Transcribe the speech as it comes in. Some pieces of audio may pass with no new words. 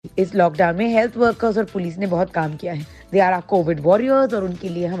इस लॉकडाउन में health workers और पुलिस ने बहुत काम किया है। They are are Covid warriors और उनके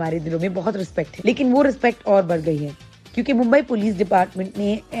लिए हमारे दिलों में बहुत रिस्पेक्ट है। लेकिन वो रिस्पेक्ट और बढ़ गई है क्योंकि मुंबई पुलिस डिपार्टमेंट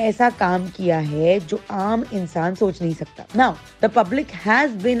ने ऐसा काम किया है जो आम इंसान सोच नहीं सकता। Now the public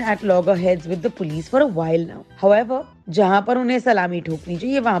has been at लॉगरहेड्स with the police for a while now. However, जहां पर उन्हें सलामी ठोकनी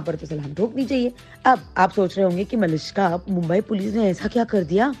चाहिए वहां पर तो सलाम ठोकनी चाहिए। अब आप सोच रहे होंगे कि मलिश्का, मुंबई पुलिस ने ऐसा क्या कर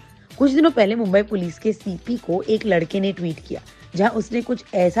दिया? कुछ दिनों पहले मुंबई पुलिस के सीपी को एक लड़के ने ट्वीट किया जहां उसने कुछ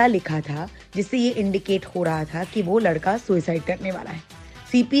ऐसा लिखा था जिससे ये इंडिकेट हो रहा था कि वो लड़का सुसाइड करने वाला है।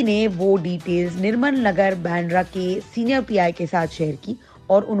 सीपी ने वो डिटेल्स निर्मल नगर बांद्रा के सीनियर पीआई के साथ शेयर की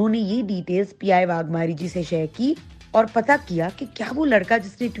और उन्होंने ये डिटेल्स पीआई वाघमारी जी से शेयर की और पता किया कि क्या वो लड़का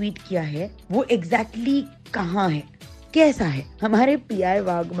जिसने ट्वीट किया है वो एग्जैक्टली कहाँ है, कैसा है। हमारे पीआई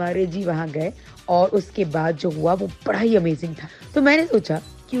वाघमारे जी वहां गए और उसके बाद जो हुआ वो बड़ा ही अमेजिंग था। तो मैंने सोचा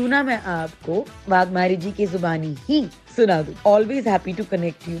क्यों ना मैं आपको वाघमारी जी की जुबानी ही सुना दूं। Always happy to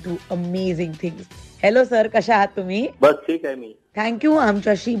connect you to amazing things. Hello sir, कशा आहात तुम्ही? बस ठीक आहे मी. थैंक यू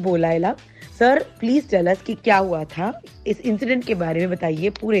आमच्याशी बोलायला। सर प्लीज टेल अस कि क्या हुआ था, इस इंसिडेंट के बारे में बताइए,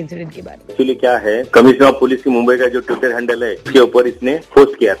 पूरे इंसिडेंट के बारे में। एक्चुअली क्या है, कमिश्नर ऑफ पुलिस की मुंबई का जो ट्विटर हैंडल है उसके ऊपर इसने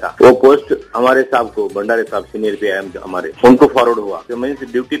पोस्ट किया था। वो पोस्ट हमारे साहब को, भंडारे साहब सीनियर पीआई हमारे, उनको फॉरवर्ड हुआ। तो मैं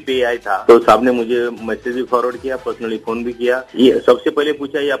ड्यूटी पे आई था तो साहब ने मुझे मैसेज भी फॉरवर्ड किया, पर्सनली फोन भी किया। ये सबसे पहले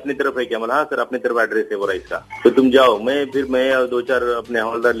पूछा ये अपनी तरफ है क्या? मतलब हाँ सर अपनी तरफ एड्रेस है बोला इसका, तो तुम जाओ। मैं दो चार अपने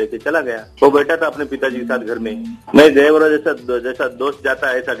हवलदार लेके चला गया। वो बैठा था अपने पिताजी के साथ घर में। मैं गया बोला जैसा दोस्त जाता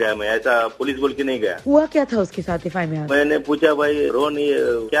है ऐसा गया, मैं ऐसा पुलिस बोल के नहीं गया। हुआ क्या था उसके साथ? If I may ask. मैंने पूछा भाई रोन ये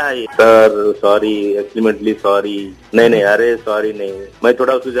क्या है? Sir sorry, excellently sorry. नहीं अरे सॉरी नहीं। मैं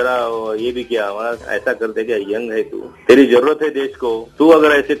थोड़ा उसको जरा ये भी किया, ऐसा कर दे क्या, यंग है तू, तेरी जरूरत है देश को, तू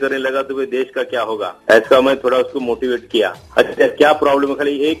अगर ऐसे करने लगा तो देश का क्या होगा, ऐसा मैं थोड़ा उसको मोटिवेट किया। अच्छा क्या प्रॉब्लम है?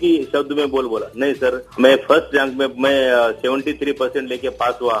 खाली एक ही शब्द में बोला नहीं सर मैं फर्स्ट रैंक में मैं 73% लेके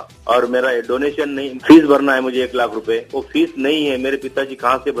पास हुआ और मेरा डोनेशन नहीं, फीस भरना है मुझे 1 लाख रुपए, वो फीस नहीं है, मेरे पिताजी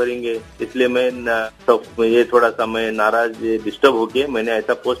कहाँ से भरेंगे, इसलिए मैं तो ये थोड़ा सा मैं नाराज डिस्टर्ब होके मैंने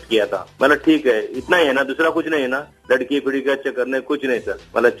ऐसा पोस्ट किया था। मतलब ठीक है, इतना ही है ना, दूसरा कुछ नहीं है ना, लड़की फिड़ी का चक्कर नहीं, कुछ नहीं सर।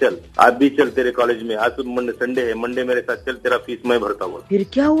 मतलब चल आज भी चल तेरे कॉलेज में, आज तो संडे है, मंडे मेरे साथ चल, तेरा फीस मैं भरता हूँ। फिर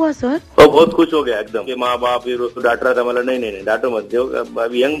क्या हुआ सर? वो बहुत खुश हो गया एकदम कि माँ बाप फिर डांट रहा था। मतलब नहीं डांटो मत दो,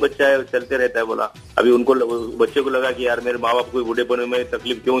 अभी यंग बच्चा है, चलते रहता है बोला। अभी उनको बच्चे को लगा कि यार मेरे माँ बाप को बूढ़ेपन में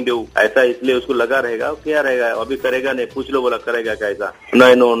तकलीफ क्यों दूं, ऐसा इसलिए उसको लगा रहेगा, क्या रहेगा अभी करेगा नहीं, पूछ लो बोला करेगा क्या ऐसा?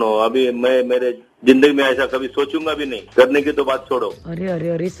 नहीं नो अभी मैं मेरे जिंदगी में ऐसा कभी सोचूंगा भी नहीं, करने की तो बात छोड़ो।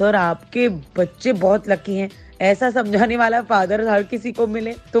 अरे सर, आपके बच्चे बहुत लकी हैं, ऐसा समझाने वाला फादर हर किसी को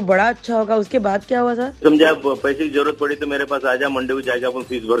मिले तो बड़ा अच्छा होगा। उसके बाद क्या हुआ सर? समझा, पैसे की जरूरत पड़ी तो मेरे पास आजा, मंडे को जाएगा, अपन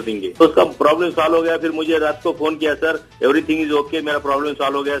फीस भर देंगे। तो उसका प्रॉब्लम सॉल्व हो गया। फिर मुझे रात को फोन किया, सर एवरीथिंग इज ओके, मेरा प्रॉब्लम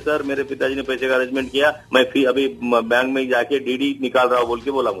सॉल्व हो गया सर, मेरे पिताजी ने पैसे का अरेंजमेंट किया, मैं फी अभी बैंक में जाके डीडी निकाल रहा हूँ बोल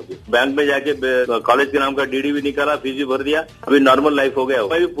के बोला मुझे। बैंक में जाके कॉलेज के नाम का डीडी भी निकाला, फीस भी भर दिया, अभी नॉर्मल लाइफ हो गया।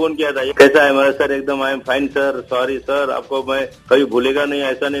 मैं भी फोन किया था, कैसा है मेरा सर? एकदम I am fine sir, sorry sir, आपको मैं कभी भूलेगा नहीं,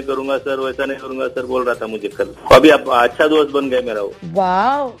 ऐसा नहीं करूंगा सर, वैसा नहीं करूंगा सर, बोल रहा था मुझे कल। अभी आप अच्छा दोस्त बन गए मेरा वो।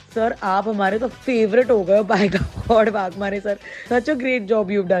 वाओ सर, आप हमारे तो फेवरेट हो गए bye God Waghmare sir. Such a great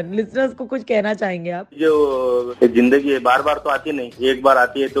job you done. Listeners को कुछ कहना चाहेंगे आप? जो जिंदगी है बार बार तो आती नहीं, एक बार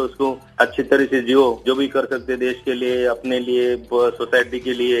आती है तो उसको अच्छी तरह से जियो, जो भी कर सकते देश के लिए, अपने लिए, सोसाइटी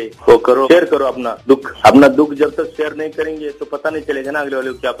के लिए वो करो, शेयर करो अपना दुख जब तक शेयर नहीं करेंगे तो पता नहीं चलेगा ना अगले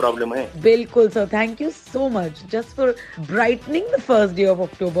वाले को क्या प्रॉब्लम है। बिल्कुल sir, thank you so much just for brightening the first day of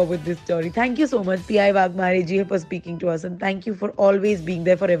October with this story. Thank you so much PI Waghmare ji for speaking to us and thank you for always being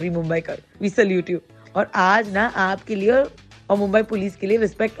there for every Mumbaikar. We salute you. और आज ना आपके लिए और Mumbai police के लिए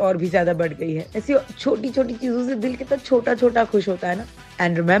respect और भी ज्यादा बढ़ गई है। ऐसी छोटी छोटी चीजों से दिल कितना छोटा छोटा खुश होता है ना।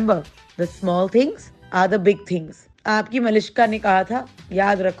 And remember the small things are the big things. आपकी मलिश्का ने कहा था,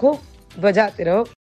 याद रखो, बजाते रहो।